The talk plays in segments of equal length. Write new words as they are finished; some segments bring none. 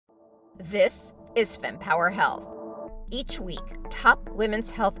This is FemPower Health. Each week, top women's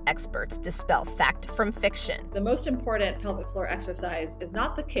health experts dispel fact from fiction. The most important pelvic floor exercise is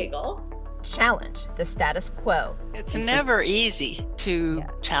not the Kegel. Challenge the status quo. It's never easy to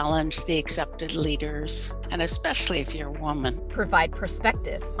challenge the accepted leaders, and especially if you're a woman. Provide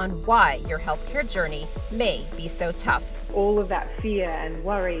perspective on why your healthcare journey may be so tough. All of that fear and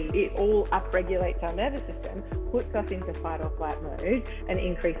worry, it all upregulates our nervous system, puts us into fight or flight mode, and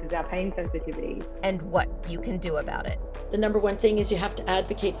increases our pain sensitivity. And what you can do about it. The number one thing is you have to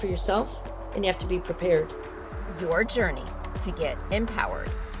advocate for yourself, and you have to be prepared. Your journey to get empowered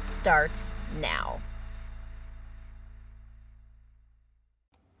starts now.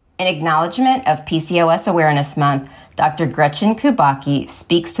 In acknowledgement of PCOS Awareness Month, Dr. Gretchen Kubacki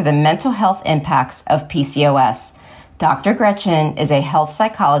speaks to the mental health impacts of PCOS. Dr. Gretchen is a health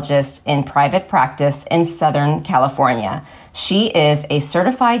psychologist in private practice in Southern California. She is a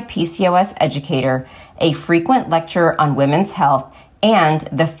certified PCOS educator, a frequent lecturer on women's health, and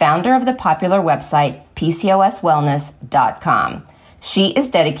the founder of the popular website PCOSwellness.com. She is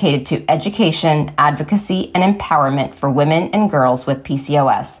dedicated to education, advocacy, and empowerment for women and girls with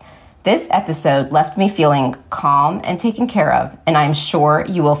PCOS. This episode left me feeling calm and taken care of, and I'm sure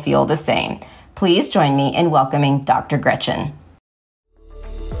you will feel the same. Please join me in welcoming Dr. Gretchen.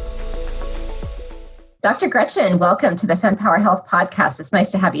 Dr. Gretchen, welcome to the FemPower Health Podcast. It's nice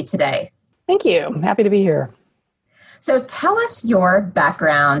to have you today. Thank you. I'm happy to be here. So tell us your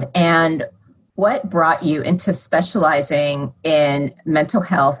background and what brought you into specializing in mental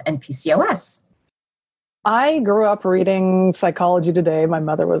health and PCOS? I grew up reading Psychology Today. My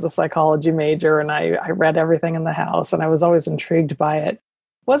mother was a psychology major, and I read everything in the house, and I was always intrigued by it. It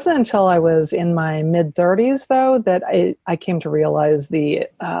wasn't until I was in my mid-30s, though, that I came to realize the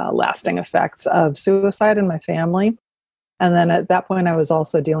lasting effects of suicide in my family. And then at that point, I was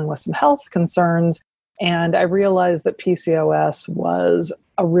also dealing with some health concerns, and I realized that PCOS was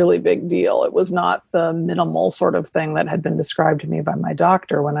a really big deal. It was not the minimal sort of thing that had been described to me by my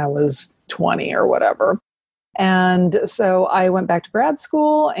doctor when I was 20 or whatever. And so I went back to grad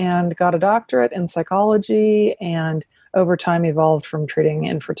school and got a doctorate in psychology, and over time evolved from treating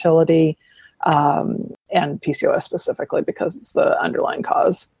infertility and PCOS specifically because it's the underlying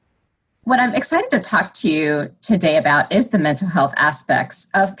cause. What I'm excited to talk to you today about is the mental health aspects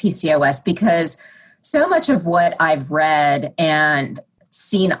of PCOS, because so much of what I've read and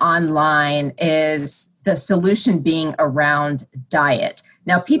seen online is the solution being around diet.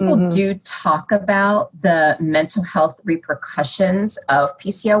 Now, people do talk about the mental health repercussions of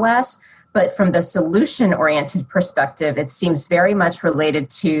PCOS, but from the solution-oriented perspective, it seems very much related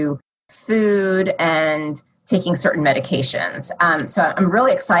to food and taking certain medications. So I'm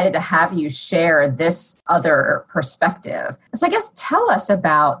really excited to have you share this other perspective. So I guess tell us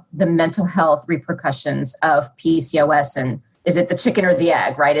about the mental health repercussions of PCOS, and is it the chicken or the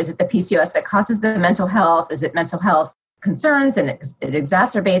egg, right? Is it the PCOS that causes the mental health? Is it mental health concerns and it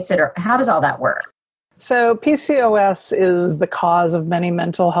exacerbates it, or how does all that work? So PCOS is the cause of many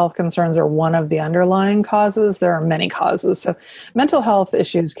mental health concerns, or one of the underlying causes. There are many causes. So mental health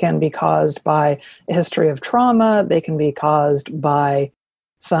issues can be caused by a history of trauma. They can be caused by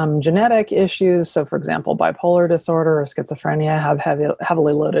some genetic issues. So for example, bipolar disorder or schizophrenia have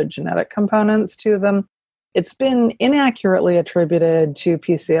heavily loaded genetic components to them. It's been inaccurately attributed to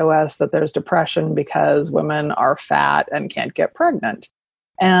PCOS that there's depression because women are fat and can't get pregnant.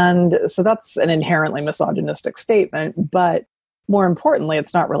 And so that's an inherently misogynistic statement, but more importantly,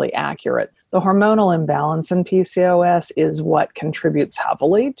 it's not really accurate. The hormonal imbalance in PCOS is what contributes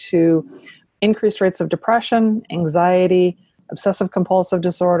heavily to increased rates of depression, anxiety, obsessive compulsive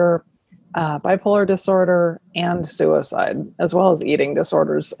disorder, bipolar disorder, and suicide, as well as eating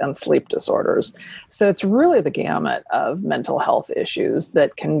disorders and sleep disorders. So it's really the gamut of mental health issues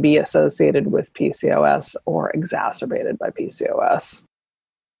that can be associated with PCOS or exacerbated by PCOS.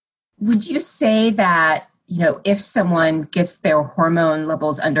 Would you say that, if someone gets their hormone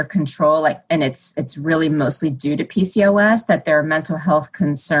levels under control, and it's really mostly due to PCOS, that their mental health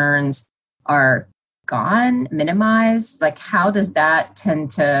concerns are gone, minimized? How does that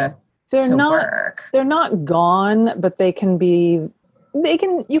tend to work? They're not gone, but you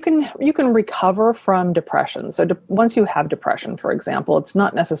can recover from depression. So once you have depression, for example, it's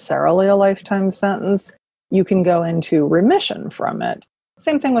not necessarily a lifetime sentence. You can go into remission from it.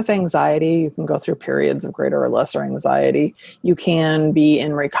 Same thing with anxiety. You can go through periods of greater or lesser anxiety. You can be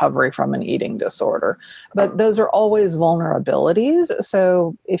in recovery from an eating disorder. But those are always vulnerabilities.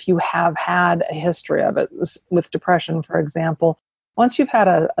 So if you have had a history of it with depression, for example, once you've had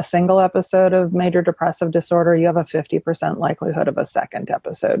a single episode of major depressive disorder, you have a 50% likelihood of a second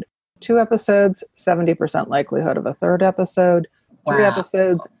episode. 2 episodes, 70% likelihood of a 3rd episode. 3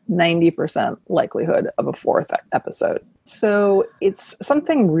 episodes, 90% likelihood of a 4th episode. So it's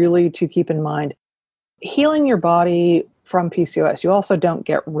something really to keep in mind. Healing your body from PCOS, you also don't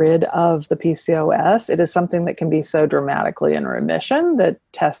get rid of the PCOS. It is something that can be so dramatically in remission that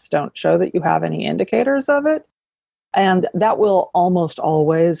tests don't show that you have any indicators of it. And that will almost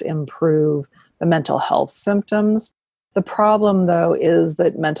always improve the mental health symptoms. The problem, though, is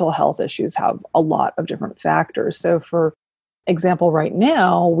that mental health issues have a lot of different factors. So for example, right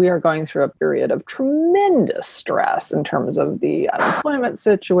now, we are going through a period of tremendous stress in terms of the unemployment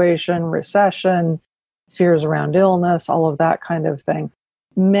situation, recession, fears around illness, all of that kind of thing.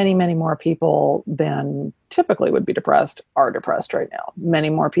 Many, many more people than typically would be depressed are depressed right now. Many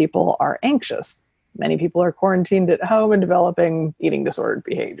more people are anxious. Many people are quarantined at home and developing eating disordered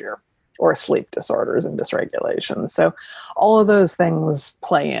behavior or sleep disorders and dysregulation. So all of those things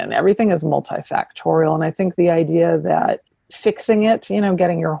play in. Everything is multifactorial. And I think the idea that fixing it,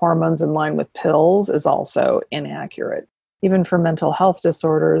 getting your hormones in line with pills is also inaccurate. Even for mental health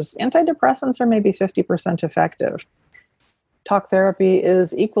disorders, antidepressants are maybe 50% effective. Talk therapy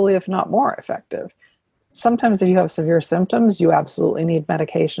is equally, if not more, effective. Sometimes if you have severe symptoms, you absolutely need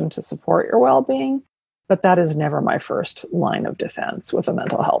medication to support your well-being, but that is never my first line of defense with a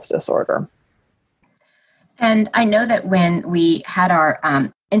mental health disorder. And I know that when we had our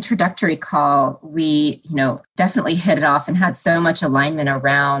introductory call, we, definitely hit it off and had so much alignment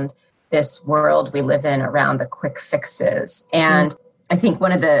around this world we live in, around the quick fixes. And I think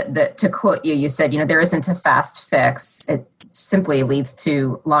one of the to quote you, you said, there isn't a fast fix. It simply leads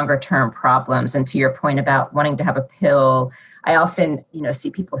to longer term problems. And to your point about wanting to have a pill, I often,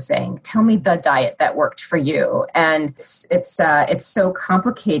 see people saying, tell me the diet that worked for you. And it's so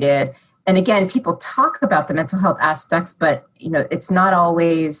complicated. And again, people talk about the mental health aspects, but, it's not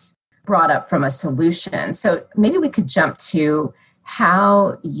always brought up from a solution. So maybe we could jump to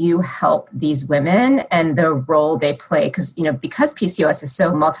how you help these women and the role they play. Because PCOS is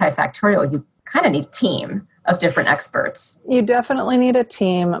so multifactorial, you kind of need a team of different experts. You definitely need a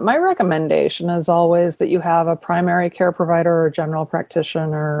team. My recommendation is always that you have a primary care provider or general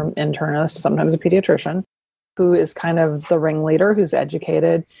practitioner, internist, sometimes a pediatrician, who is kind of the ringleader, who's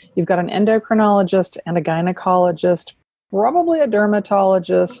educated. You've got an endocrinologist and a gynecologist, probably a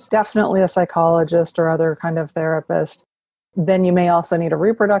dermatologist, definitely a psychologist or other kind of therapist. Then you may also need a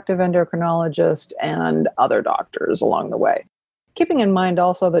reproductive endocrinologist and other doctors along the way. Keeping in mind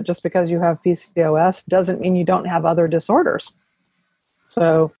also that just because you have PCOS doesn't mean you don't have other disorders.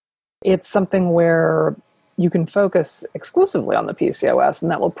 So it's something where you can focus exclusively on the PCOS, and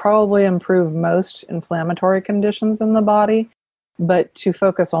that will probably improve most inflammatory conditions in the body. But to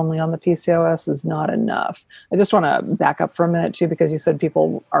focus only on the PCOS is not enough. I just want to back up for a minute too, because you said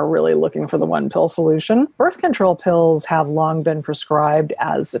people are really looking for the one pill solution. Birth control pills have long been prescribed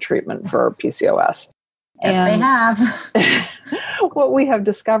as the treatment for PCOS. Yes, they have. What we have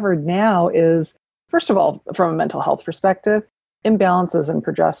discovered now is, first of all, from a mental health perspective, imbalances in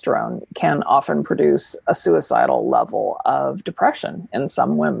progesterone can often produce a suicidal level of depression in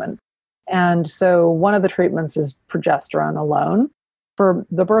some women. And so one of the treatments is progesterone alone. For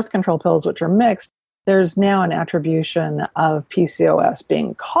the birth control pills, which are mixed, there's now an attribution of PCOS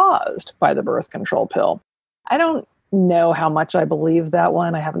being caused by the birth control pill. I don't know how much I believe that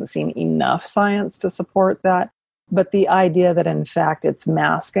one. I haven't seen enough science to support that. But the idea that, in fact, it's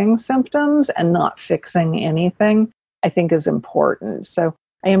masking symptoms and not fixing anything, I think is important. So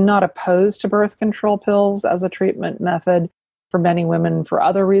I am not opposed to birth control pills as a treatment method. For many women, for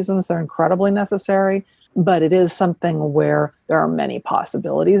other reasons, they're incredibly necessary, but it is something where there are many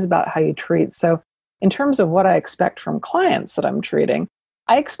possibilities about how you treat. So in terms of what I expect from clients that I'm treating,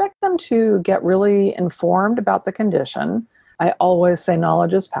 I expect them to get really informed about the condition. I always say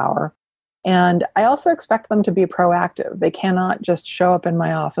knowledge is power. And I also expect them to be proactive. They cannot just show up in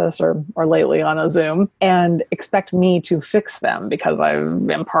my office or lately on a Zoom and expect me to fix them because I've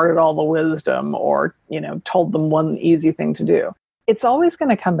imparted all the wisdom or, told them one easy thing to do. It's always going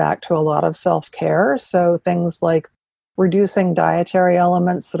to come back to a lot of self-care. So things like reducing dietary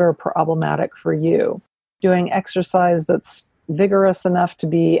elements that are problematic for you, doing exercise that's vigorous enough to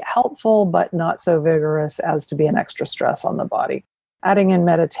be helpful, but not so vigorous as to be an extra stress on the body, adding in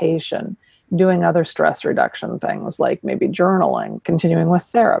meditation, doing other stress reduction things like maybe journaling, continuing with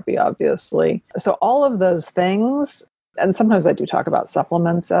therapy, obviously. So all of those things, and sometimes I do talk about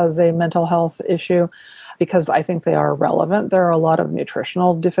supplements as a mental health issue because I think they are relevant. There are a lot of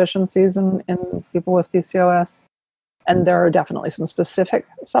nutritional deficiencies in people with PCOS. And there are definitely some specific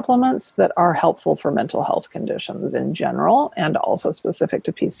supplements that are helpful for mental health conditions in general and also specific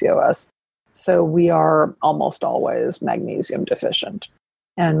to PCOS. So we are almost always magnesium deficient.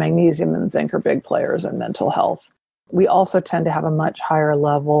 And magnesium and zinc are big players in mental health. We also tend to have a much higher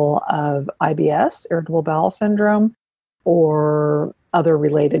level of IBS, irritable bowel syndrome, or other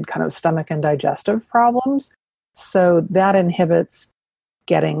related kind of stomach and digestive problems. So that inhibits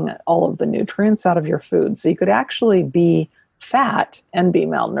getting all of the nutrients out of your food. So you could actually be fat and be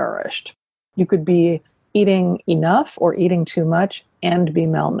malnourished. You could be eating enough or eating too much and be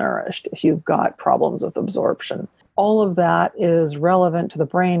malnourished if you've got problems with absorption. All of that is relevant to the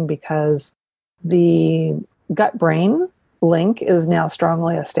brain because the gut-brain link is now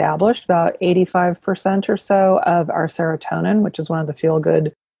strongly established. About 85% or so of our serotonin, which is one of the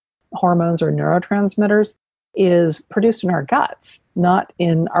feel-good hormones or neurotransmitters, is produced in our guts, not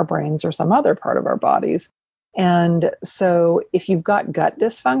in our brains or some other part of our bodies. And so if you've got gut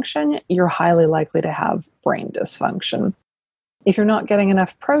dysfunction, you're highly likely to have brain dysfunction. If you're not getting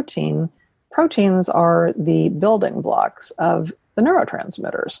enough protein, proteins are the building blocks of the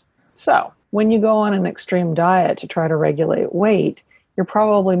neurotransmitters. So when you go on an extreme diet to try to regulate weight, you're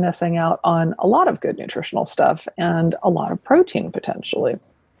probably missing out on a lot of good nutritional stuff and a lot of protein potentially.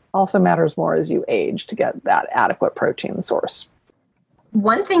 Also matters more as you age to get that adequate protein source.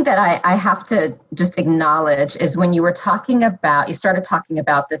 One thing that I have to just acknowledge is when you started talking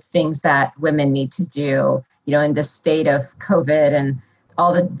about the things that women need to do, in this state of COVID and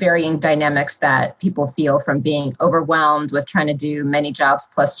all the varying dynamics that people feel from being overwhelmed with trying to do many jobs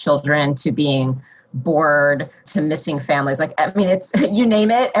plus children to being bored to missing families. It's, you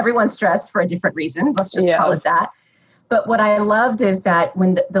name it, everyone's stressed for a different reason. Let's just call it that. But what I loved is that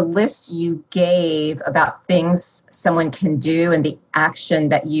when the list you gave about things someone can do and the action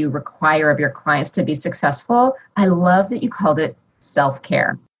that you require of your clients to be successful, I love that you called it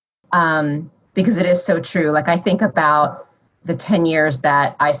self-care because it is so true. I think about the 10 years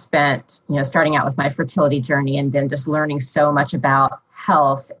that I spent, starting out with my fertility journey and then just learning so much about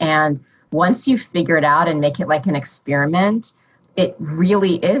health. And once you figure it out and make it like an experiment, it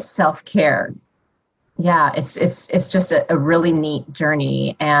really is self-care. Yeah, it's just a really neat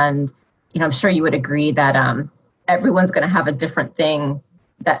journey. And, I'm sure you would agree that everyone's going to have a different thing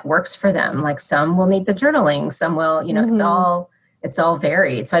that works for them. Like some will need the journaling, some will, it's all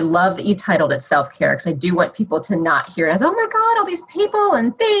varied. So I love that you titled it self-care because I do want people to not hear it as, oh my God, all these people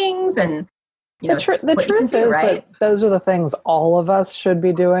and things. And, the truth is that those are the things all of us should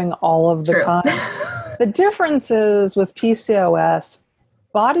be doing all of the time. The difference is with PCOS,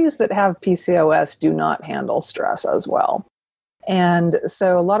 bodies that have PCOS do not handle stress as well. And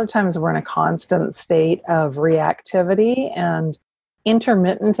so a lot of times we're in a constant state of reactivity and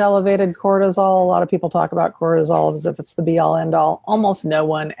intermittent elevated cortisol. A lot of people talk about cortisol as if it's the be-all, end-all. Almost no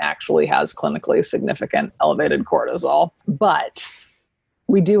one actually has clinically significant elevated cortisol. But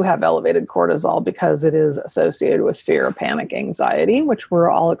we do have elevated cortisol because it is associated with fear, panic, anxiety, which we're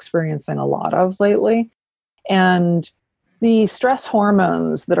all experiencing a lot of lately. And the stress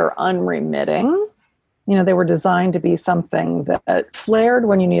hormones that are unremitting, they were designed to be something that flared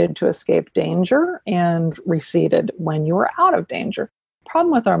when you needed to escape danger and receded when you were out of danger. The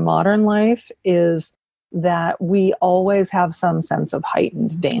problem with our modern life is that we always have some sense of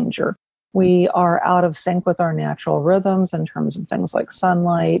heightened danger. We are out of sync with our natural rhythms in terms of things like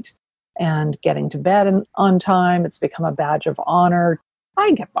sunlight and getting to bed on time. It's become a badge of honor.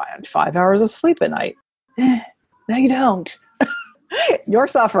 I get by on 5 hours of sleep at night. No, you don't. You're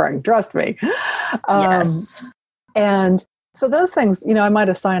suffering, trust me. Yes. And so those things, I might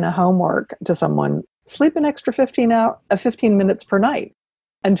assign a homework to someone, sleep an extra 15 minutes per night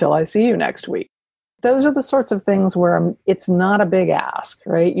until I see you next week. Those are the sorts of things where it's not a big ask,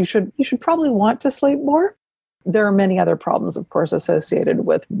 right? You should probably want to sleep more. There are many other problems, of course, associated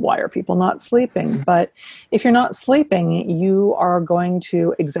with why are people not sleeping. But if you're not sleeping, you are going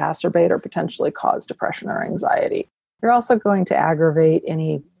to exacerbate or potentially cause depression or anxiety. You're also going to aggravate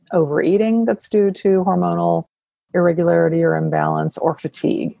any overeating that's due to hormonal irregularity or imbalance or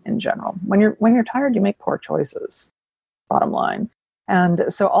fatigue in general. When you're tired, you make poor choices, bottom line. And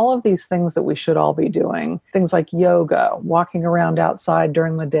so all of these things that we should all be doing, things like yoga, walking around outside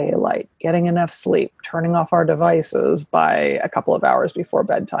during the daylight, getting enough sleep, turning off our devices by a couple of hours before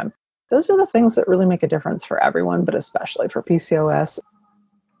bedtime. Those are the things that really make a difference for everyone, but especially for PCOS.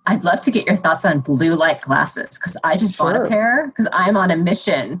 I'd love to get your thoughts on blue light glasses because I just bought a pair because I'm on a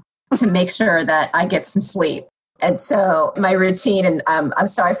mission to make sure that I get some sleep. And so my routine, and I'm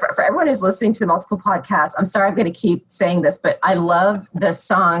sorry for everyone who's listening to the multiple podcasts, I'm sorry I'm going to keep saying this, but I love the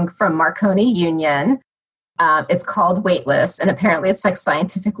song from Marconi Union. It's called Weightless, and apparently it's like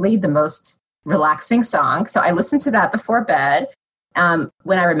scientifically the most relaxing song. So I listen to that before bed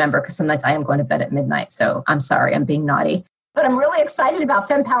when I remember, because some nights I am going to bed at midnight. So I'm sorry, I'm being naughty. But I'm really excited about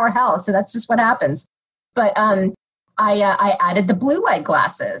FemPower Health, so that's just what happens. But I added the blue light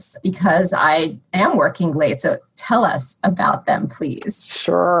glasses because I am working late. So tell us about them, please.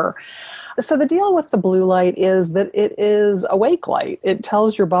 Sure. So the deal with the blue light is that it is awake light. It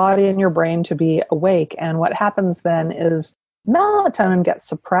tells your body and your brain to be awake. And what happens then is melatonin gets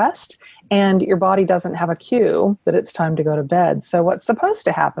suppressed and your body doesn't have a cue that it's time to go to bed. So what's supposed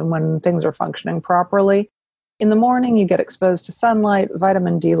to happen when things are functioning properly, in the morning you get exposed to sunlight,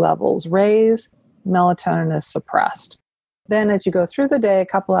 vitamin D levels raise, melatonin is suppressed. Then as you go through the day, a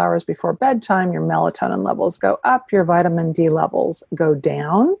couple hours before bedtime, your melatonin levels go up, your vitamin D levels go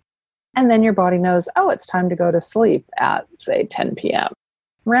down. And then your body knows, oh, it's time to go to sleep at, say, 10 p.m.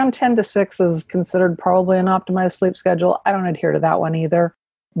 Around 10 to 6 is considered probably an optimized sleep schedule. I don't adhere to that one either,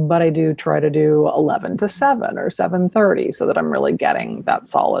 but I do try to do 11 to 7 or 7:30 so that I'm really getting that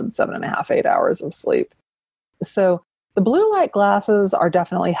solid 7.5, 8 hours of sleep. So the blue light glasses are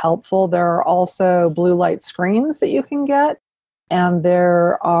definitely helpful. There are also blue light screens that you can get. And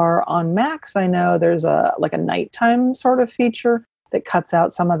there are on Macs, I know there's a nighttime sort of feature that cuts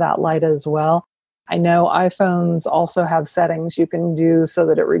out some of that light as well. I know iPhones also have settings you can do so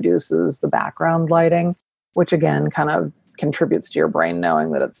that it reduces the background lighting, which again kind of contributes to your brain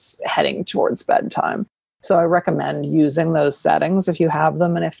knowing that it's heading towards bedtime. So I recommend using those settings if you have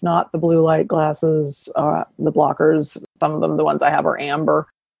them. And if not, the blue light glasses, the blockers, some of them, the ones I have are amber,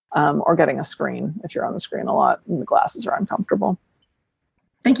 or getting a screen if you're on the screen a lot and the glasses are uncomfortable.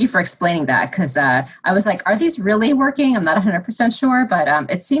 Thank you for explaining that, because I was like, are these really working? I'm not 100% sure, but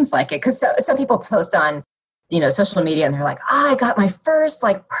it seems like it. Because some people post on, social media and they're like, I got my first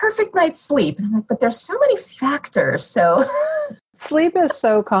perfect night's sleep. And I'm like, but there's so many factors. So sleep is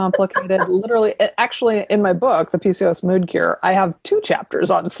so complicated. Literally, actually, in my book, The PCOS Mood Cure, I have 2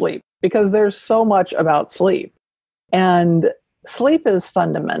 chapters on sleep because there's so much about sleep. And sleep is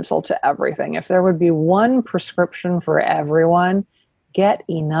fundamental to everything. If there would be one prescription for everyone, get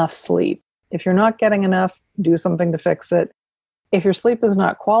enough sleep. If you're not getting enough, do something to fix it. If your sleep is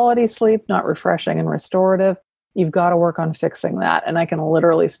not quality sleep, not refreshing and restorative, you've got to work on fixing that. And I can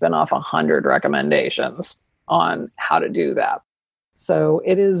literally spin off 100 recommendations on how to do that. So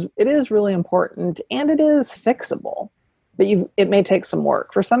it is really important, and it is fixable. But it may take some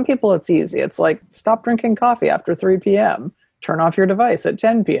work. For some people, it's easy. It's like, stop drinking coffee after 3 p.m. Turn off your device at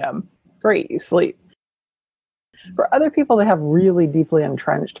 10 p.m. Great, you sleep. For other people, they have really deeply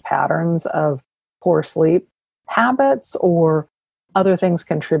entrenched patterns of poor sleep habits or other things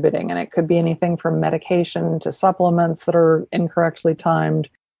contributing. And it could be anything from medication to supplements that are incorrectly timed,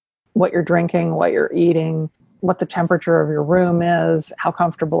 what you're drinking, what you're eating, what the temperature of your room is, how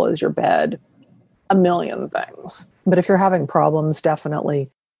comfortable is your bed, a million things. But if you're having problems, definitely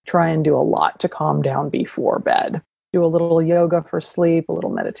try and do a lot to calm down before bed. Do a little yoga for sleep, a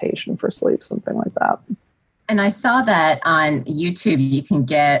little meditation for sleep, something like that. And I saw that on YouTube, you can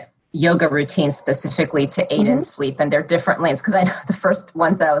get yoga routines specifically to aid in sleep, and they're different lengths. Because I know the first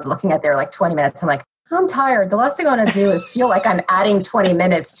ones that I was looking at, they were like 20 minutes. I'm like, I'm tired. The last thing I want to do is feel like I'm adding 20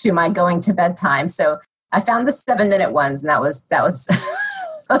 minutes to my going to bedtime. So I found the 7-minute ones, and that was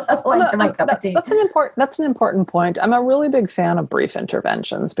to my cup of tea. That's an important point. I'm a really big fan of brief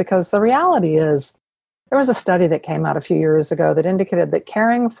interventions because the reality is there was a study that came out a few years ago that indicated that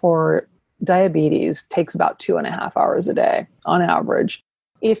caring for diabetes takes about 2.5 hours a day on average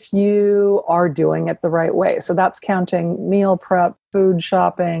if you are doing it the right way. So that's counting meal prep, food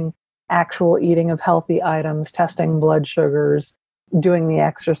shopping, actual eating of healthy items, testing blood sugars, doing the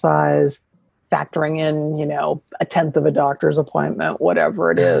exercise, factoring in, 1/10 of a doctor's appointment, whatever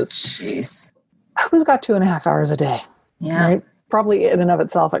it is. Jeez. Who's got 2.5 hours a day? Yeah. Right? Probably in and of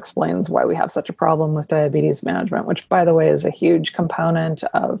itself explains why we have such a problem with diabetes management, which, by the way, is a huge component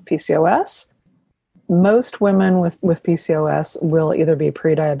of PCOS. Most women with PCOS will either be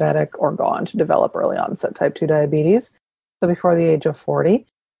pre-diabetic or go on to develop early onset type 2 diabetes, so before the age of 40.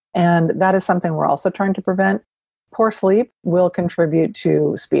 And that is something we're also trying to prevent. Poor sleep will contribute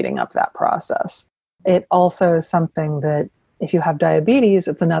to speeding up that process. It also is something that if you have diabetes,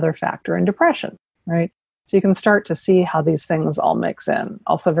 it's another factor in depression, right? So you can start to see how these things all mix in.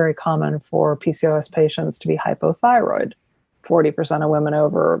 Also very common for PCOS patients to be hypothyroid. 40% of women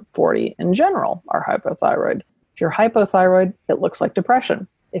over 40 in general are hypothyroid. If you're hypothyroid, it looks like depression.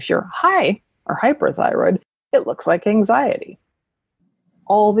 If you're high or hyperthyroid, it looks like anxiety.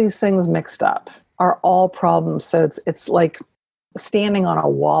 All these things mixed up are all problems. So it's like standing on a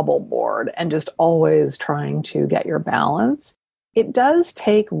wobble board and just always trying to get your balance. It does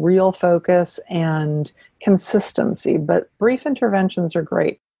take real focus and consistency, but brief interventions are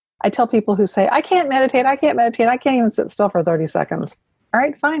great. I tell people who say, I can't meditate, I can't even sit still for 30 seconds. All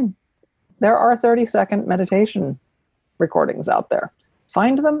right, fine. There are 30-second meditation recordings out there.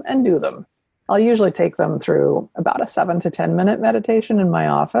 Find them and do them. I'll usually take them through about a 7 to 10 minute meditation in my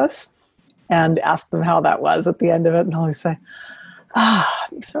office and ask them how that was at the end of it. And I'll always say,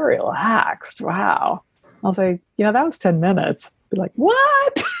 I'm so relaxed. Wow. I'll say, that was 10 minutes. Be like,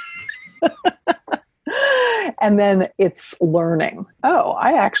 what? And then it's learning. Oh,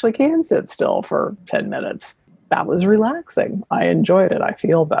 I actually can sit still for 10 minutes. That was relaxing. I enjoyed it. I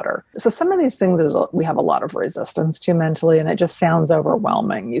feel better. So some of these things we have a lot of resistance to mentally, and it just sounds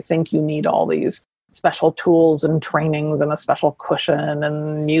overwhelming. You think you need all these special tools and trainings and a special cushion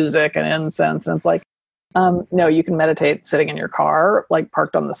and music and incense. And it's like, no, you can meditate sitting in your car, like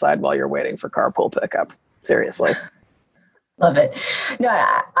parked on the side while you're waiting for carpool pickup. Seriously. Love it. No,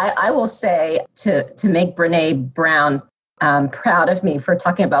 I will say to make Brene Brown proud of me for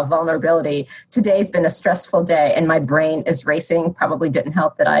talking about vulnerability. Today's been a stressful day and my brain is racing. Probably didn't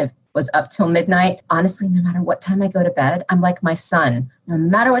help that I was up till midnight. Honestly, no matter what time I go to bed, I'm like my son. No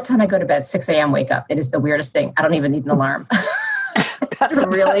matter what time I go to bed, 6 a.m. wake up. It is the weirdest thing. I don't even need an alarm. It's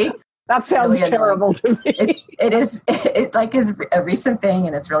really... That sounds really terrible to me. It is a recent thing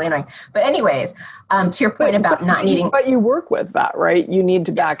and it's really annoying. But anyways, to your point about not needing... But you work with that, right? You need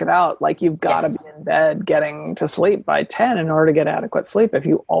to back it out. Like you've got to be in bed getting to sleep by 10 in order to get adequate sleep if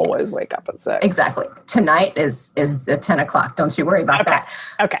you always wake up at 6. Exactly. Tonight is the 10 o'clock. Don't you worry about that.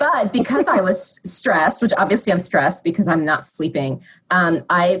 Okay. But because I was stressed, which obviously I'm stressed because I'm not sleeping,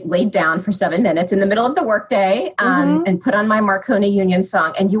 I laid down for 7 minutes in the middle of the workday and put on my Marconi Union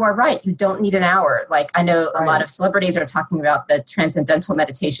song. And you are right. You don't need an hour. Like I know a lot of celebrities are talking about the transcendental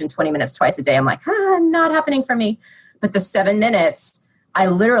meditation, 20 minutes twice a day. I'm like, not happening for me. But the 7 minutes, I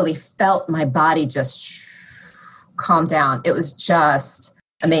literally felt my body just calm down. It was just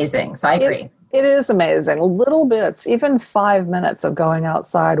amazing. So I agree. It is amazing. Little bits, even 5 minutes of going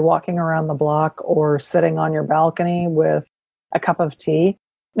outside, walking around the block or sitting on your balcony with a cup of tea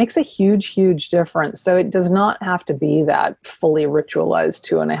makes a huge, huge difference. So it does not have to be that fully ritualized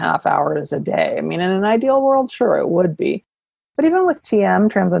 2.5 hours a day. I mean, in an ideal world, sure, it would be. But even with TM,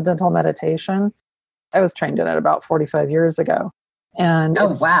 Transcendental Meditation, I was trained in it about 45 years ago. And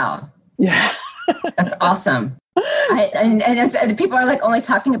wow. Yeah. That's awesome. And people are like only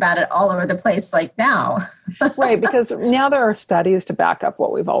talking about it all over the place like now. Right, because now there are studies to back up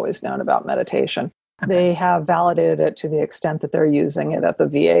what we've always known about meditation. Okay. They have validated it to the extent that they're using it at the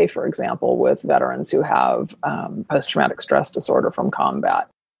VA, for example, with veterans who have post-traumatic stress disorder from combat.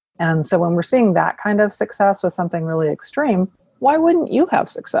 And so when we're seeing that kind of success with something really extreme, why wouldn't you have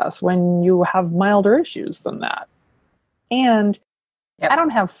success when you have milder issues than that? And I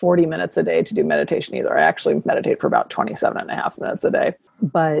don't have 40 minutes a day to do meditation either. I actually meditate for about 27.5 minutes a day.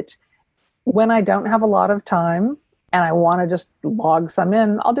 But when I don't have a lot of time and I want to just log some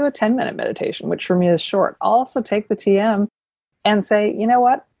in, I'll do a 10-minute meditation, which for me is short. I'll also take the TM and say, you know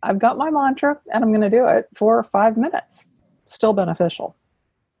what? I've got my mantra and I'm going to do it for 5 minutes. Still beneficial.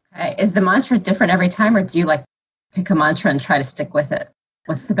 Okay. Is the mantra different every time, or do you like pick a mantra and try to stick with it?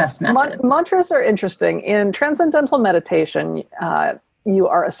 What's the best method? Mantras are interesting. In Transcendental Meditation, you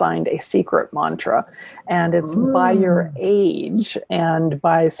are assigned a secret mantra, and it's by your age and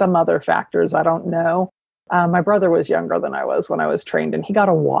by some other factors. I don't know. My brother was younger than I was when I was trained, and he got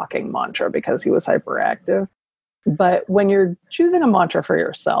a walking mantra because he was hyperactive. But when you're choosing a mantra for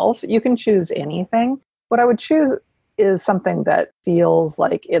yourself, you can choose anything. What I would choose is something that feels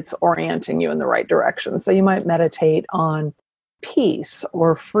like it's orienting you in the right direction. So you might meditate on peace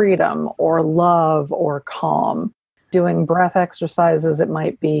or freedom or love or calm. Doing breath exercises, it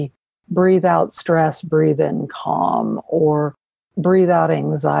might be breathe out stress, breathe in calm, or breathe out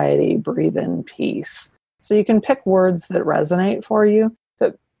anxiety, breathe in peace. So you can pick words that resonate for you,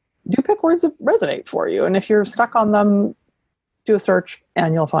 but do pick words that resonate for you. And if you're stuck on them, do a search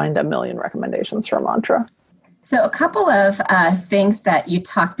and you'll find a million recommendations for a mantra. So a couple of things that you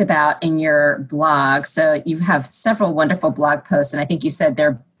talked about in your blog. So you have several wonderful blog posts, and I think you said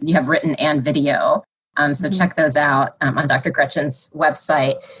you have written and video. So check those out on Dr. Gretchen's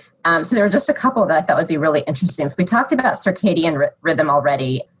website. So there were just a couple that I thought would be really interesting. So we talked about circadian rhythm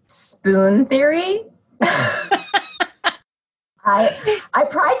already. Spoon theory. I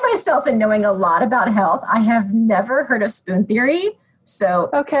pride myself in knowing a lot about health. I have never heard of spoon theory. So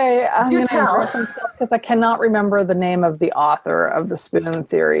okay, I'm do going to tell. because I cannot remember the name of the author of the spoon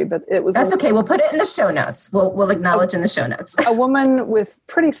theory, but it was That's okay. We'll put it in the show notes. We'll acknowledge in the show notes. A woman with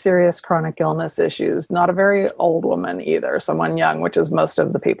pretty serious chronic illness issues, not a very old woman either, someone young, which is most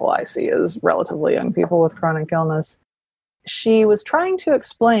of the people I see is relatively young people with chronic illness. She was trying to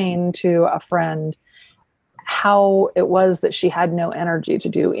explain to a friend how it was that she had no energy to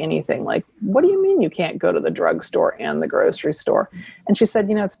do anything. Like, what do you mean you can't go to the drugstore and the grocery store? And she said,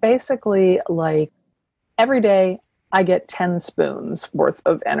 it's basically like every day I get 10 spoons worth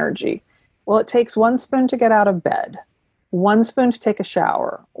of energy. Well, it takes 1 spoon to get out of bed, 1 spoon to take a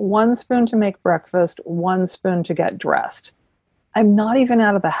shower, 1 spoon to make breakfast, 1 spoon to get dressed. I'm not even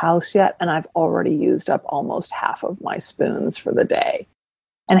out of the house yet, and I've already used up almost half of my spoons for the day.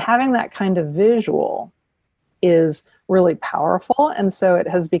 And having that kind of visual is really powerful. And so it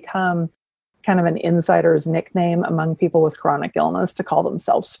has become kind of an insider's nickname among people with chronic illness to call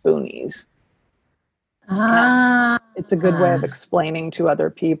themselves spoonies. It's a good way of explaining to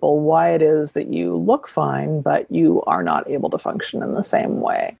other people why it is that you look fine, but you are not able to function in the same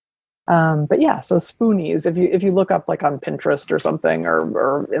way. But yeah, so spoonies, if you look up like on Pinterest or something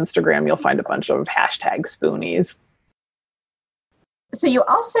or Instagram, you'll find a bunch of hashtag spoonies. So you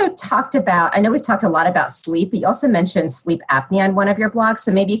also talked about, I know we've talked a lot about sleep, but you also mentioned sleep apnea in one of your blogs.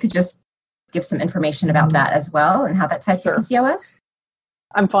 So maybe you could just give some information about that as well and how that ties to PCOS.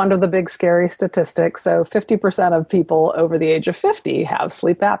 I'm fond of the big scary statistic. So 50% of people over the age of 50 have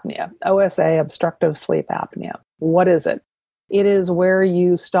sleep apnea, OSA, obstructive sleep apnea. What is it? It is where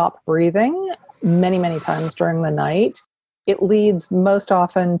you stop breathing many, many times during the night. It leads most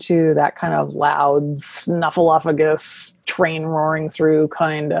often to that kind of loud snuffleupagus, train roaring through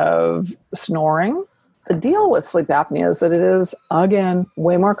kind of snoring. The deal with sleep apnea is that it is, again,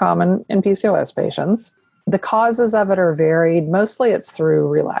 way more common in PCOS patients. The causes of it are varied. Mostly it's through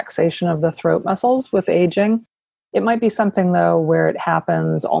relaxation of the throat muscles with aging. It might be something, though, where it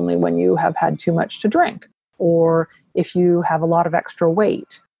happens only when you have had too much to drink, or if you have a lot of extra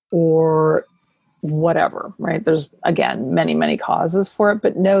weight, or whatever, right? There's, again, many, many causes for it,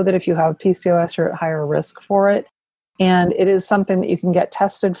 but know that if you have PCOS, you're at higher risk for it. And it is something that you can get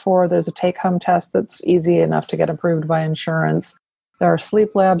tested for. There's a take-home test that's easy enough to get approved by insurance. There are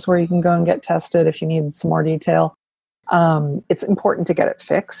sleep labs where you can go and get tested if you need some more detail. It's important to get it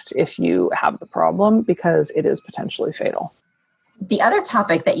fixed if you have the problem because it is potentially fatal. The other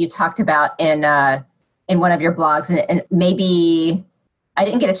topic that you talked about in one of your blogs, and maybe I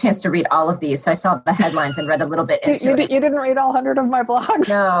didn't get a chance to read all of these, so I saw the headlines and read a little bit into it. You didn't read all 100 of my blogs?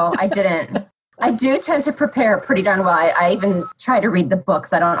 No, I didn't. I do tend to prepare pretty darn well. I even try to read the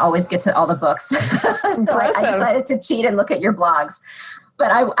books. I don't always get to all the books. So I decided to cheat and look at your blogs.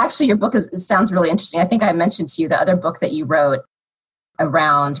 But actually, your book sounds really interesting. I think I mentioned to you the other book that you wrote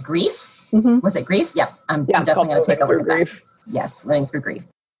around grief. Mm-hmm. Was it grief? Yep. I'm definitely going to take a look at that. Yes, Living Through Grief.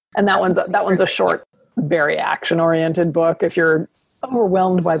 And that one's a short, very action-oriented book if you're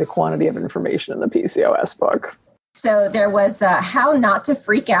overwhelmed by the quantity of information in the PCOS book. So there was How Not to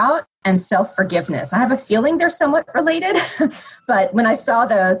Freak Out and Self-Forgiveness. I have a feeling they're somewhat related, but when I saw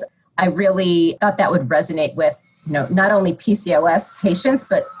those, I really thought that would resonate with, not only PCOS patients,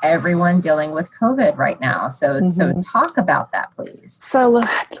 but everyone dealing with COVID right now. So talk about that, please. So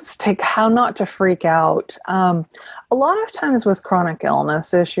let's take How Not to Freak Out. A lot of times with chronic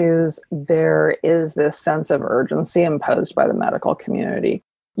illness issues, there is this sense of urgency imposed by the medical community.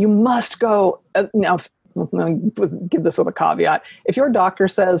 You must go now. Let me give this with a caveat. If your doctor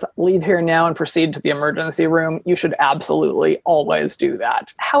says, leave here now and proceed to the emergency room, you should absolutely always do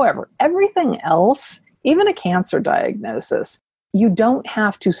that. However, everything else, even a cancer diagnosis, you don't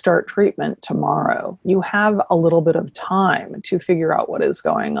have to start treatment tomorrow. You have a little bit of time to figure out what is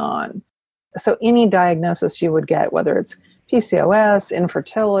going on. So any diagnosis you would get, whether it's PCOS,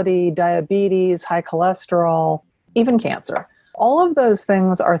 infertility, diabetes, high cholesterol, even cancer, all of those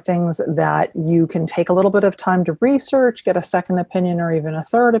things are things that you can take a little bit of time to research, get a second opinion or even a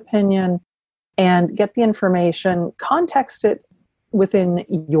third opinion, and get the information, context it within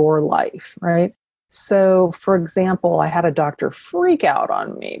your life, right? So, for example, I had a doctor freak out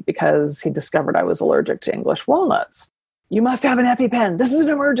on me because he discovered I was allergic to English walnuts. You must have an EpiPen. This is an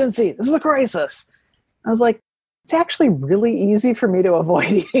emergency. This is a crisis. I was like, it's actually really easy for me to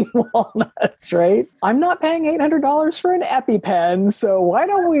avoid eating walnuts, right? I'm not paying $800 for an EpiPen, so why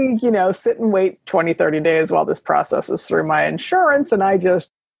don't we, sit and wait 20, 30 days while this processes through my insurance, and I just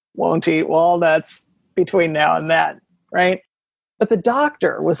won't eat walnuts between now and then, right? But the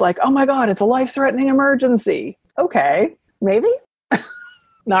doctor was like, oh my God, it's a life-threatening emergency. Okay, maybe?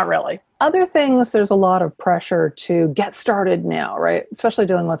 Not really. Other things, there's a lot of pressure to get started now, right? Especially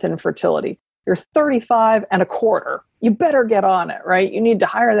dealing with infertility. You're 35 and a quarter. You better get on it, right? You need to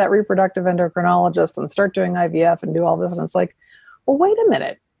hire that reproductive endocrinologist and start doing IVF and do all this. And it's like, well, wait a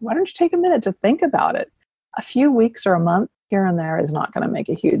minute. Why don't you take a minute to think about it? A few weeks or a month here and there is not going to make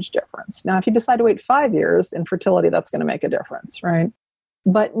a huge difference. Now, if you decide to wait 5 years, infertility, that's going to make a difference, right?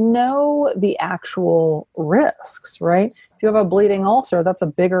 But know the actual risks, right? If you have a bleeding ulcer, that's a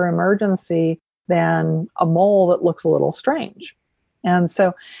bigger emergency than a mole that looks a little strange. And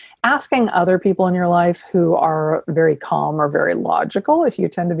so asking other people in your life who are very calm or very logical, if you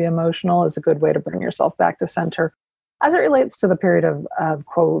tend to be emotional, is a good way to bring yourself back to center. As it relates to the period of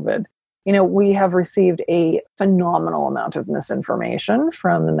COVID, we have received a phenomenal amount of misinformation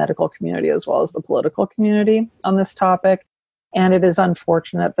from the medical community as well as the political community on this topic. And it is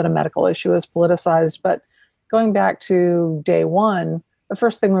unfortunate that a medical issue is politicized. But going back to day one, the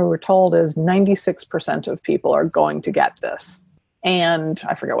first thing we were told is 96% of people are going to get this. And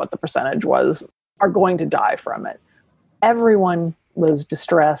I forget what the percentage was, are going to die from it. Everyone was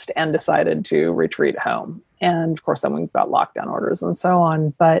distressed and decided to retreat home. And of course, then we've got lockdown orders and so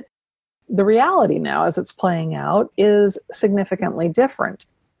on. But the reality now, as it's playing out, is significantly different.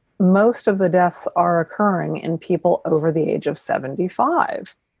 Most of the deaths are occurring in people over the age of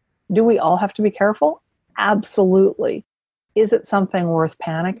 75. Do we all have to be careful? Absolutely. Is it something worth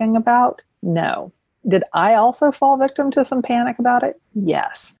panicking about? No. Did I also fall victim to some panic about it?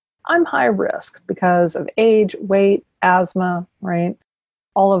 Yes. I'm high risk because of age, weight, asthma, right?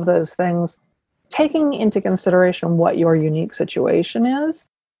 All of those things. Taking into consideration what your unique situation is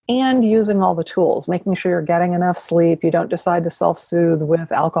and using all the tools, making sure you're getting enough sleep, you don't decide to self-soothe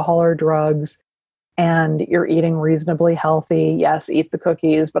with alcohol or drugs, and you're eating reasonably healthy. Yes, eat the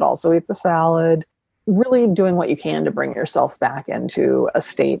cookies, but also eat the salad. Really doing what you can to bring yourself back into a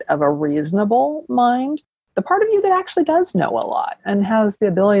state of a reasonable mind. The part of you that actually does know a lot and has the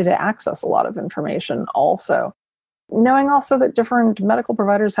ability to access a lot of information also. Knowing also that different medical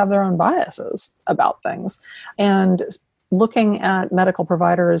providers have their own biases about things, and looking at medical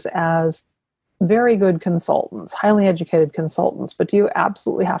providers as very good consultants, highly educated consultants. But do you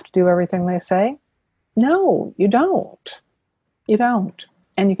absolutely have to do everything they say? No, you don't. You don't.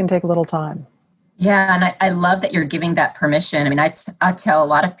 And you can take a little time. Yeah, and I love that you're giving that permission. I mean, I tell a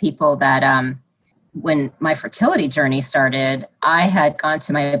lot of people that when my fertility journey started, I had gone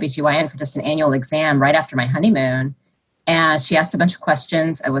to my OBGYN for just an annual exam right after my honeymoon. And she asked a bunch of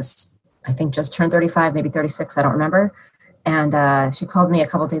questions. I think, just turned 35, maybe 36, I don't remember. And she called me a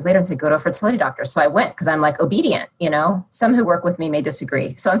couple of days later and said, go to a fertility doctor. So I went because I'm like obedient, Some who work with me may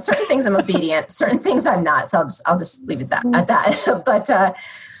disagree. So on certain things I'm obedient, certain things I'm not. So I'll just leave it at that. But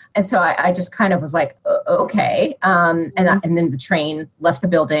and so I just kind of was like, okay. And then the train left the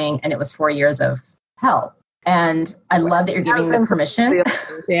building and it was 4 years of hell. And I love that you're giving the permission.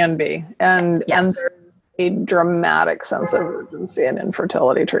 Can be. And, yes. And there's a dramatic sense of urgency in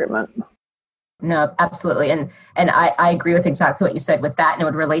infertility treatment. No, absolutely. And I agree with exactly what you said with that. And it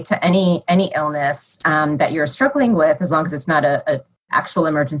would relate to any illness that you're struggling with, as long as it's not a actual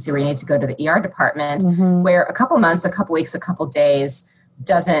emergency where you need to go to the ER department, where a couple months, a couple weeks, a couple days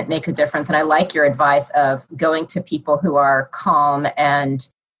doesn't make a difference. And I like your advice of going to people who are calm and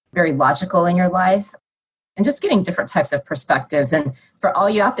very logical in your life and just getting different types of perspectives. And for all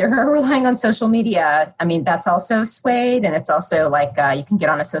you out there who are relying on social media, I mean, that's also swayed. And it's also like you can get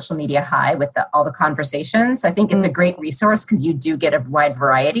on a social media high with all the conversations. I think it's a great resource because you do get a wide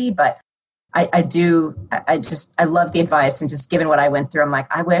variety. But I love the advice. And just given what I went through, I'm like,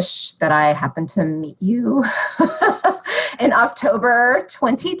 I wish that I happened to meet you in October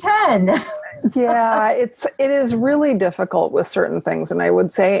 2010. Yeah, it is really difficult with certain things. And I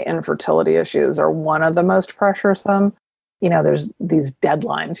would say infertility issues are one of the most pressuresome. There's these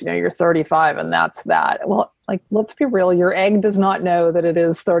deadlines, you're 35 and that's that. Well, let's be real. Your egg does not know that it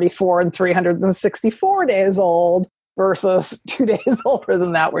is 34 and 364 days old versus 2 days older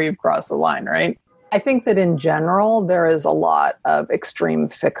than that where you've crossed the line, right? I think that in general, there is a lot of extreme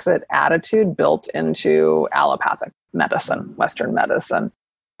fix-it attitude built into allopathic medicine, Western medicine.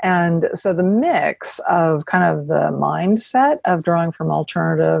 And so the mix of kind of the mindset of drawing from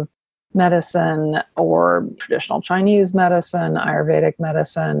alternative medicine or traditional Chinese medicine, Ayurvedic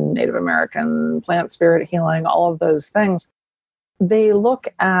medicine, Native American plant spirit healing, all of those things, they look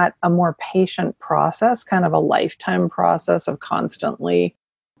at a more patient process, kind of a lifetime process of constantly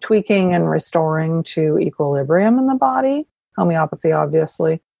tweaking and restoring to equilibrium in the body, homeopathy,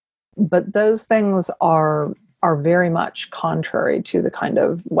 obviously. But those things are very much contrary to the kind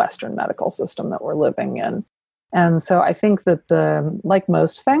of Western medical system that we're living in. And so I think that like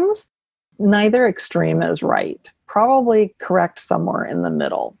most things, Neither extreme is right. Probably correct somewhere in the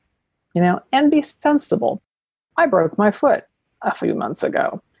middle, and be sensible. I broke my foot a few months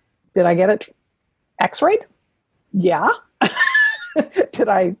ago. Did I get it x-rayed? Yeah. Did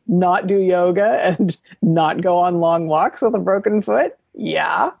I not do yoga and not go on long walks with a broken foot?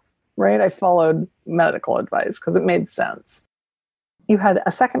 Yeah. Right? I followed medical advice because it made sense. You had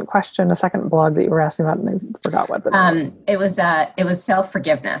a second question, a second blog that you were asking about, and I forgot what it was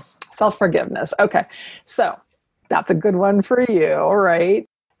self-forgiveness. Self-forgiveness. Okay. So that's a good one for you, right?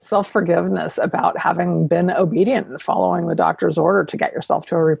 Self-forgiveness about having been obedient and following the doctor's order to get yourself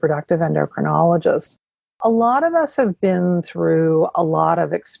to a reproductive endocrinologist. A lot of us have been through a lot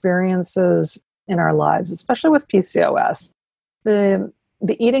of experiences in our lives, especially with PCOS. The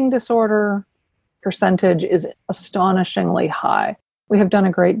eating disorder percentage is astonishingly high. We have done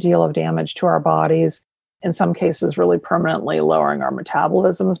a great deal of damage to our bodies, in some cases really permanently lowering our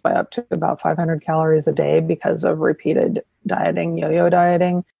metabolisms by up to about 500 calories a day because of repeated dieting, yo-yo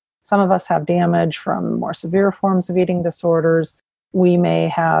dieting. Some of us have damage from more severe forms of eating disorders. We may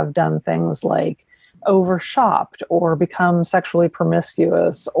have done things like overshopped or become sexually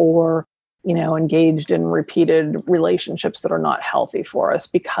promiscuous or, engaged in repeated relationships that are not healthy for us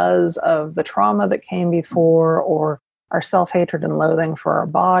because of the trauma that came before or our self-hatred and loathing for our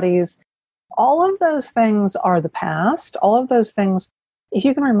bodies. All of those things are the past. All of those things, if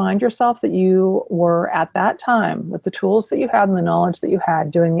you can remind yourself that you were at that time with the tools that you had and the knowledge that you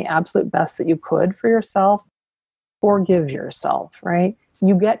had doing the absolute best that you could for yourself, forgive yourself, right?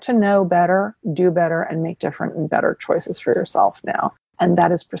 You get to know better, do better, and make different and better choices for yourself now. And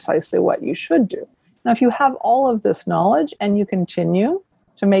that is precisely what you should do. Now, if you have all of this knowledge and you continue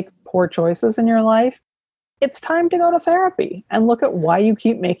to make poor choices in your life, it's time to go to therapy and look at why you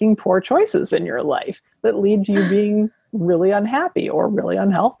keep making poor choices in your life that lead to you being really unhappy or really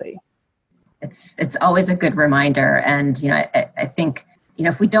unhealthy. It's always a good reminder. And, I think,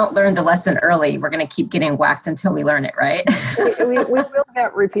 if we don't learn the lesson early, we're going to keep getting whacked until we learn it, right? we will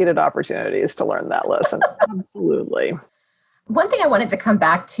get repeated opportunities to learn that lesson. Absolutely. One thing I wanted to come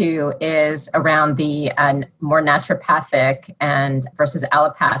back to is around the more naturopathic and versus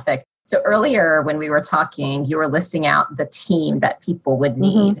allopathic. So earlier when we were talking, you were listing out the team that people would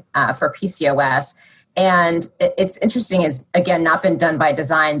need for PCOS. And it's interesting, is again, not been done by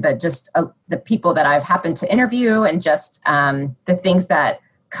design, but just the people that I've happened to interview and just the things that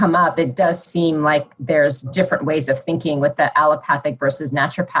come up, it does seem like there's different ways of thinking with the allopathic versus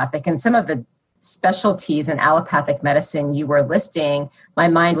naturopathic. And some of the specialties in allopathic medicine you were listing, my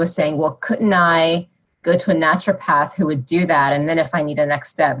mind was saying, well, couldn't I go to a naturopath who would do that? And then if I need a next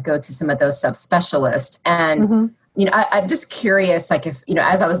step, go to some of those subspecialists. And, I'm just curious, like if,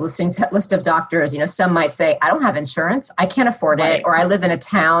 as I was listening to that list of doctors, some might say, I don't have insurance, I can't afford it, or I live in a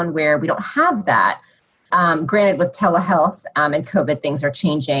town where we don't have that. Granted, with telehealth and COVID, things are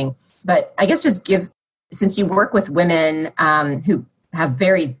changing. But I guess since you work with women who have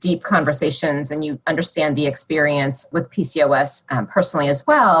very deep conversations and you understand the experience with PCOS personally as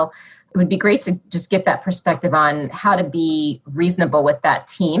well, it would be great to just get that perspective on how to be reasonable with that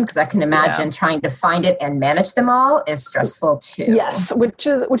team, because I can imagine trying to find it and manage them all is stressful too. Yes, which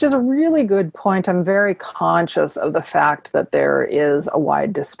is a really good point. I'm very conscious of the fact that there is a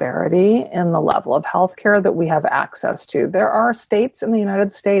wide disparity in the level of healthcare that we have access to. There are states in the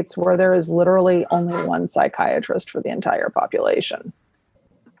United States where there is literally only one psychiatrist for the entire population.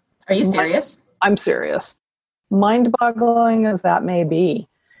 Are you serious? I'm serious. Mind-boggling as that may be.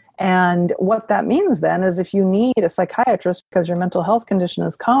 And what that means then is if you need a psychiatrist because your mental health condition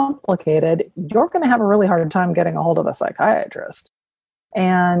is complicated, you're going to have a really hard time getting a hold of a psychiatrist.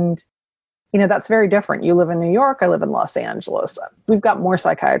 And, that's very different. You live in New York, I live in Los Angeles. We've got more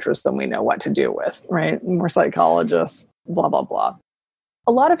psychiatrists than we know what to do with, right? More psychologists, blah, blah, blah.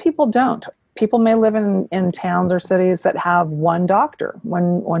 A lot of people don't. People may live in towns or cities that have one doctor,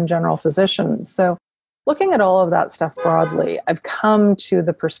 one general physician. So looking at all of that stuff broadly, I've come to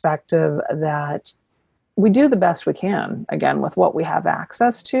the perspective that we do the best we can, again, with what we have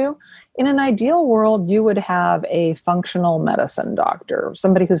access to. In an ideal world, you would have a functional medicine doctor,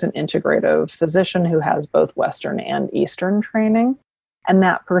 somebody who's an integrative physician who has both Western and Eastern training, and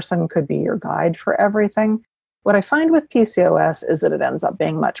that person could be your guide for everything. What I find with PCOS is that it ends up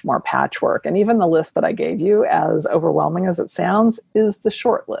being much more patchwork, and even the list that I gave you, as overwhelming as it sounds, is the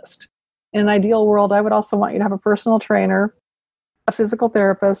short list. In an ideal world, I would also want you to have a personal trainer, a physical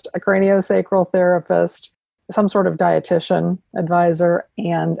therapist, a craniosacral therapist, some sort of dietitian advisor,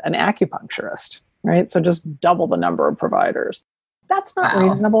 and an acupuncturist, right? So just double the number of providers. That's not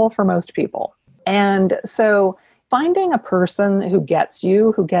reasonable for most people. And so finding a person who gets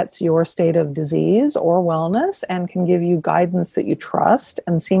you, who gets your state of disease or wellness and can give you guidance that you trust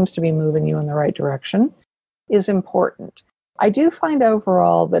and seems to be moving you in the right direction is important. I do find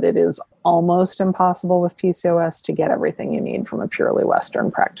overall that it is almost impossible with PCOS to get everything you need from a purely Western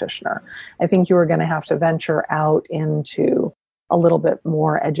practitioner. I think you are going to have to venture out into a little bit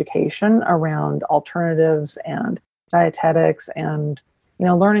more education around alternatives and dietetics and,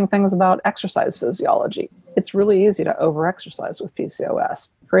 learning things about exercise physiology. It's really easy to over-exercise with PCOS.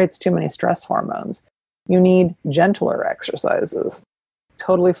 It creates too many stress hormones. You need gentler exercises.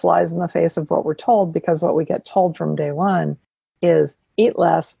 Totally flies in the face of what we're told, because what we get told from day one is eat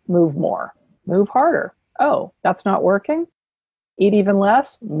less, move more, move harder. Oh, that's not working? Eat even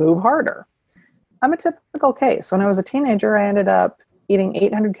less, move harder. I'm a typical case. When I was a teenager, I ended up eating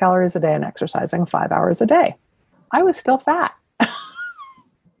 800 calories a day and exercising 5 hours a day. I was still fat.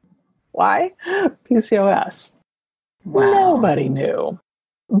 Why? PCOS. Wow. Nobody knew.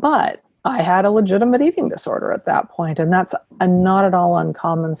 But I had a legitimate eating disorder at that point, and that's a not at all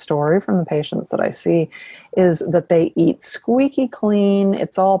uncommon story from the patients that I see, is that they eat squeaky clean,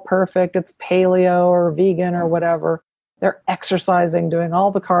 it's all perfect, it's paleo or vegan or whatever. They're exercising, doing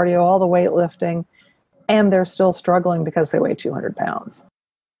all the cardio, all the weightlifting, and they're still struggling because they weigh 200 pounds.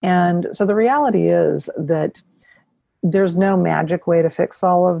 And so the reality is that there's no magic way to fix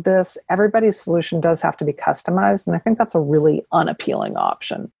all of this. Everybody's solution does have to be customized, and I think that's a really unappealing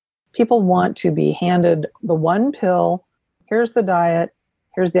option. People want to be handed the one pill, here's the diet,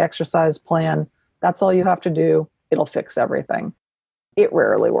 here's the exercise plan, that's all you have to do, it'll fix everything. It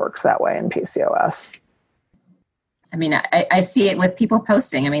rarely works that way in PCOS. I mean, I see it with people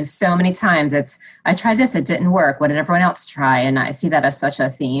posting. I mean, so many times I tried this, it didn't work. What did everyone else try? And I see that as such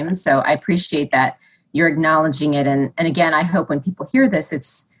a theme. So I appreciate that you're acknowledging it. And again, I hope when people hear this,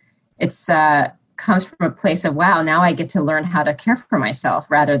 it's comes from a place of, wow, now I get to learn how to care for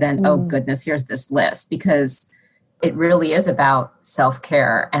myself rather than, oh goodness, here's this list, because it really is about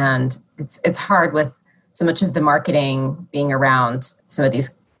self-care. And it's hard with so much of the marketing being around some of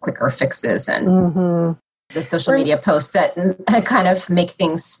these quicker fixes and the social media posts that kind of make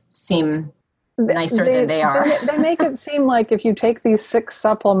things seem nicer than they are. They make it seem like if you take these 6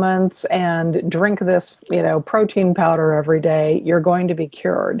 supplements and drink this, protein powder every day, you're going to be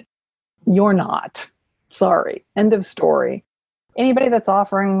cured. You're not. Sorry. End of story. Anybody that's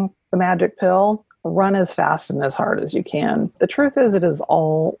offering the magic pill, run as fast and as hard as you can. The truth is, it is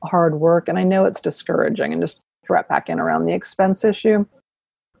all hard work, and I know it's discouraging. And just to wrap back in around the expense issue,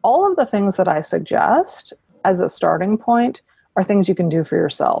 all of the things that I suggest as a starting point are things you can do for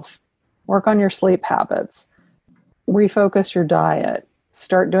yourself. Work on your sleep habits, refocus your diet,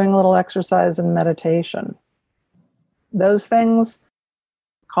 start doing a little exercise and meditation. Those things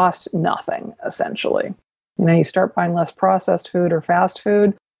cost nothing, essentially. You start buying less processed food or fast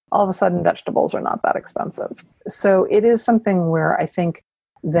food, all of a sudden vegetables are not that expensive. So it is something where I think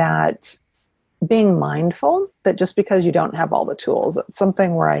that being mindful that just because you don't have all the tools, it's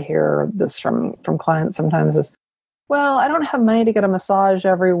something where I hear this from clients sometimes is, well, I don't have money to get a massage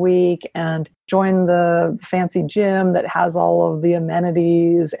every week and join the fancy gym that has all of the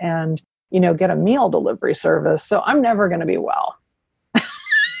amenities and, get a meal delivery service. So I'm never going to be well.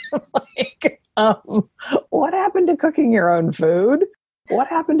 What happened to cooking your own food? What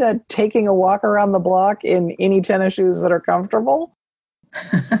happened to taking a walk around the block in any tennis shoes that are comfortable?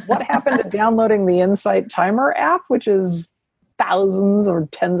 What happened to downloading the Insight Timer app, which is thousands or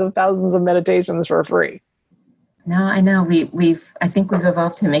tens of thousands of meditations for free? No, I know. I think we've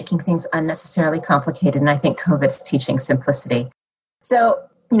evolved to making things unnecessarily complicated, and I think COVID's teaching simplicity. So,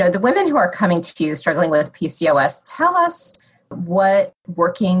 the women who are coming to you struggling with PCOS, tell us what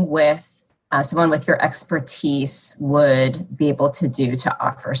working with someone with your expertise would be able to do to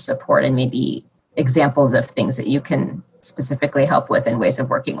offer support, and maybe examples of things that you can specifically help with and ways of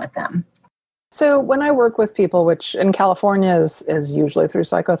working with them. So when I work with people, which in California is usually through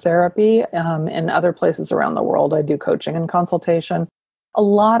psychotherapy, in other places around the world, I do coaching and consultation. A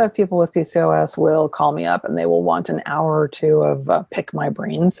lot of people with PCOS will call me up and they will want an hour or two of a pick my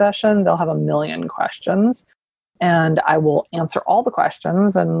brain session. They'll have a million questions. And I will answer all the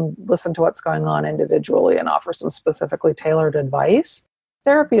questions and listen to what's going on individually and offer some specifically tailored advice.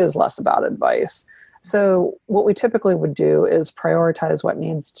 Therapy is less about advice. So what we typically would do is prioritize what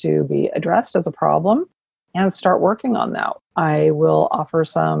needs to be addressed as a problem and start working on that. I will offer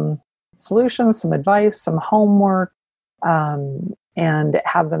some solutions, some advice, some homework, and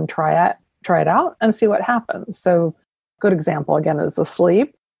have them try it out and see what happens. So good example, again, is the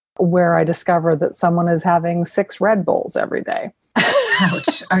sleep, where I discovered that someone is having 6 Red Bulls every day.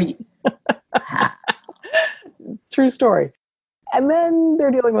 Ouch. Are you? True story. And then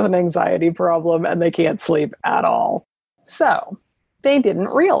they're dealing with an anxiety problem and they can't sleep at all. So they didn't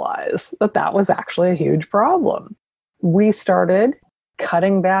realize that that was actually a huge problem. We started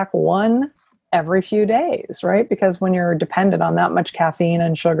cutting back one every few days, right? Because when you're dependent on that much caffeine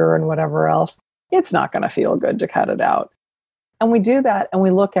and sugar and whatever else, it's not going to feel good to cut it out. And we do that and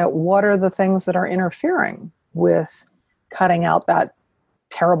we look at what are the things that are interfering with cutting out that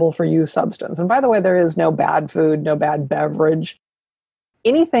terrible for you substance. And by the way, there is no bad food, no bad beverage.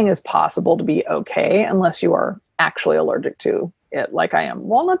 Anything is possible to be okay unless you are actually allergic to it, like I am.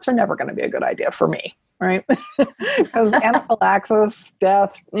 Walnuts are never going to be a good idea for me, right? Because anaphylaxis,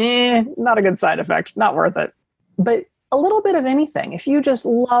 death, not a good side effect, not worth it. But a little bit of anything, if you just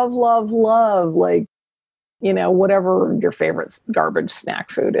love, like, whatever your favorite garbage snack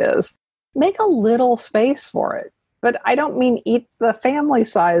food is, make a little space for it. But I don't mean eat the family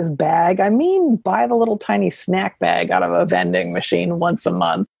size bag. I mean, buy the little tiny snack bag out of a vending machine once a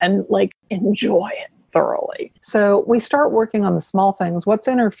month and enjoy it thoroughly. So we start working on the small things. What's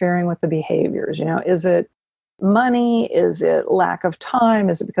interfering with the behaviors? Is it money? Is it lack of time?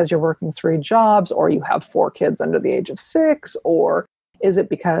 Is it because you're working 3 jobs or you have 4 kids under the age of 6? Or is it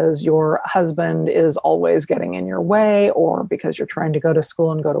because your husband is always getting in your way or because you're trying to go to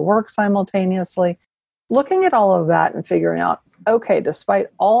school and go to work simultaneously? Looking at all of that and figuring out, okay, despite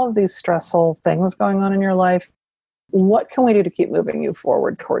all of these stressful things going on in your life, what can we do to keep moving you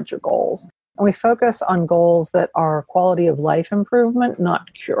forward towards your goals? And we focus on goals that are quality of life improvement,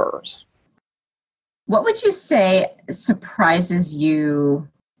 not cures. What would you say surprises you?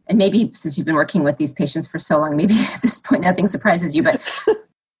 And maybe since you've been working with these patients for so long, maybe at this point nothing surprises you, but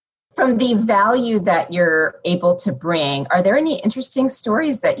from the value that you're able to bring, are there any interesting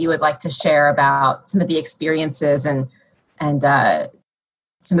stories that you would like to share about some of the experiences and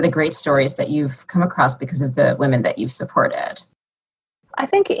some of the great stories that you've come across because of the women that you've supported? I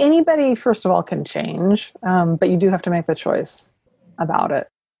think anybody, first of all, can change, but you do have to make the choice about it.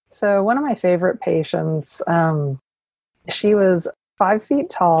 So one of my favorite patients, she was 5 feet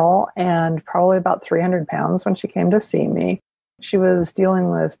tall and probably about 300 pounds when she came to see me. She was dealing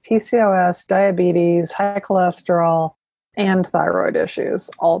with PCOS, diabetes, high cholesterol, and thyroid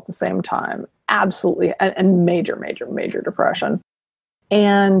issues all at the same time. Absolutely. And major depression.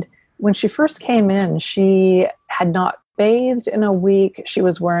 And when she first came in, she had not bathed in a week. She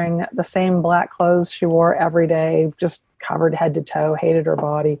was wearing the same black clothes she wore every day, just covered head to toe, hated her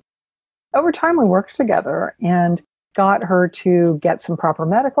body. Over time, we worked together and got her to get some proper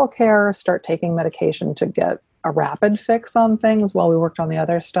medical care, start taking medication to get a rapid fix on things while we worked on the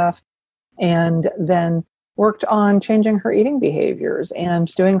other stuff, and then worked on changing her eating behaviors and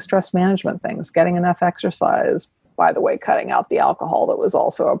doing stress management things, getting enough exercise, by the way, cutting out the alcohol that was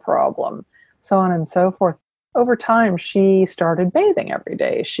also a problem, so on and so forth. Over time, she started bathing every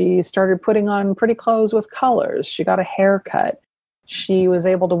day. She started putting on pretty clothes with colors. She got a haircut. She was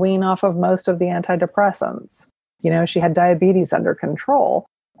able to wean off of most of the antidepressants. She had diabetes under control.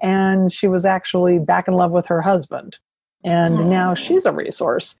 And she was actually back in love with her husband. And now she's a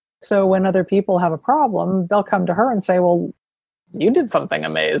resource. So when other people have a problem, they'll come to her and say, well, you did something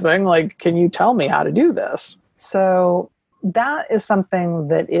amazing. Can you tell me how to do this? So that is something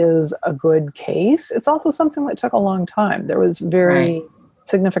that is a good case. It's also something that took a long time. There was very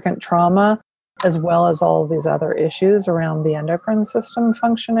significant trauma, as well as all of these other issues around the endocrine system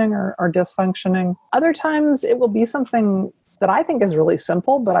functioning or dysfunctioning. Other times it will be something that I think is really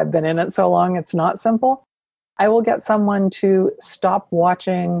simple, but I've been in it so long it's not simple. I will get someone to stop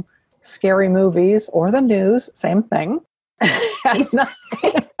watching scary movies or the news, same thing. These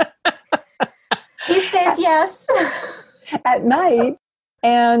days, yes. At night,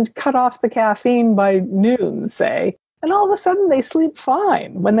 and cut off the caffeine by noon, say. And all of a sudden they sleep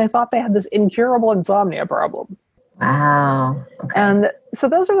fine when they thought they had this incurable insomnia problem. Wow. Okay. And so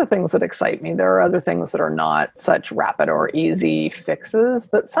those are the things that excite me. There are other things that are not such rapid or easy fixes,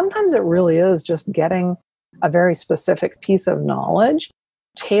 but sometimes it really is just getting a very specific piece of knowledge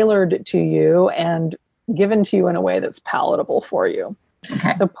tailored to you and given to you in a way that's palatable for you.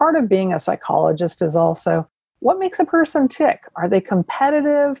 Okay. So part of being a psychologist is also, what makes a person tick? Are they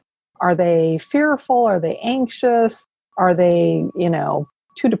competitive? Are they fearful? Are they anxious? Are they,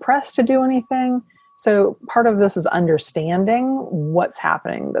 too depressed to do anything? So part of this is understanding what's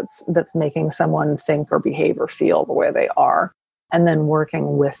happening that's making someone think or behave or feel the way they are, and then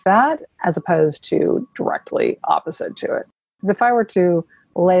working with that as opposed to directly opposite to it. Because if I were to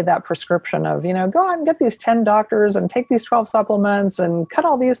lay that prescription of, go out and get these 10 doctors and take these 12 supplements and cut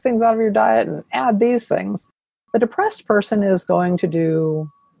all these things out of your diet and add these things, the depressed person is going to do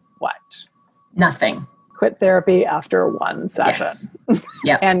what? Nothing. quit therapy after one session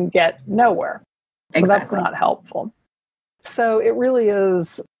and get nowhere. So that's not helpful. So it really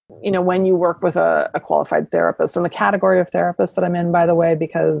is, when you work with a qualified therapist, and the category of therapist that I'm in, by the way,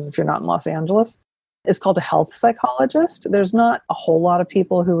 because if you're not in Los Angeles, is called a health psychologist. There's not a whole lot of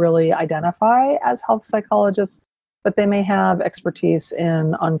people who really identify as health psychologists, but they may have expertise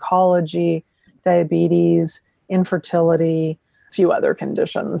in oncology, diabetes, infertility, a few other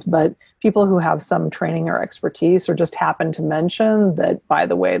conditions. But people who have some training or expertise or just happen to mention that, by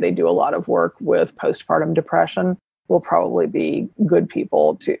the way, they do a lot of work with postpartum depression will probably be good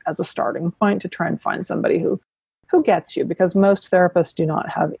people to as a starting point to try and find somebody who gets you, because most therapists do not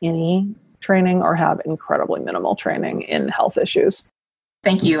have any training or have incredibly minimal training in health issues.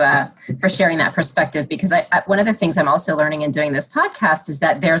 Thank you for sharing that perspective, because one of the things I'm also learning in doing this podcast is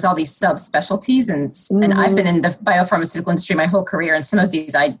that there's all these subspecialties, and I've been in the biopharmaceutical industry my whole career, and some of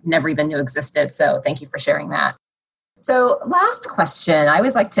these I never even knew existed. So thank you for sharing that. So last question, I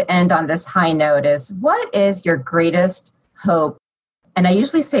always like to end on this high note, is what is your greatest hope? And I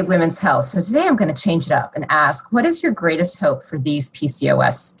usually say women's health. So today I'm going to change it up and ask, what is your greatest hope for these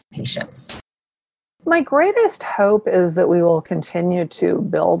PCOS patients? My greatest hope is that we will continue to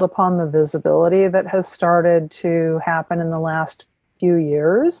build upon the visibility that has started to happen in the last few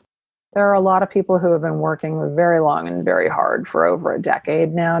years. There are a lot of people who have been working very long and very hard for over a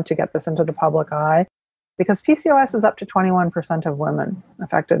decade now to get this into the public eye, because PCOS is up to 21% of women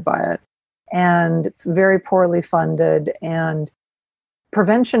affected by it. And it's very poorly funded, and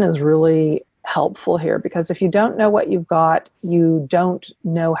prevention is really helpful here, because if you don't know what you've got, you don't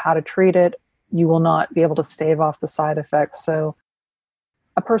know how to treat it, you will not be able to stave off the side effects. So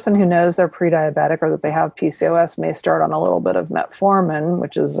a person who knows they're pre-diabetic or that they have PCOS may start on a little bit of metformin,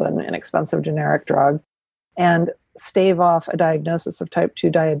 which is an inexpensive generic drug, and stave off a diagnosis of type 2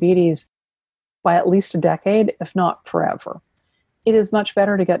 diabetes by at least a decade, if not forever. It is much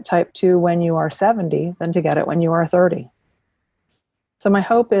better to get type 2 when you are 70 than to get it when you are 30. So my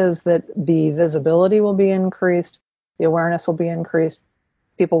hope is that the visibility will be increased, the awareness will be increased,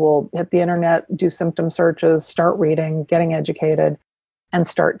 people will hit the internet, do symptom searches, start reading, getting educated, and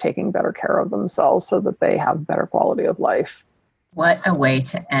start taking better care of themselves so that they have better quality of life. What a way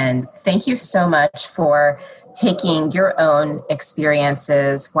to end. Thank you so much for taking your own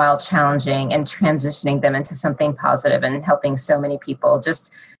experiences while challenging and transitioning them into something positive and helping so many people.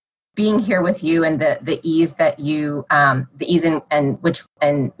 Just being here with you and the ease that you, the ease in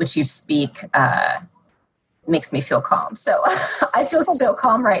which you speak, makes me feel calm. So I feel so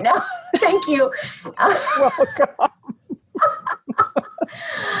calm right now. Thank you. Welcome.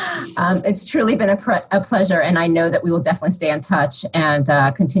 It's truly been a pleasure, and I know that we will definitely stay in touch and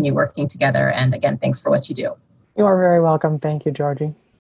continue working together. And again, thanks for what you do. You are very welcome. Thank you, Georgie.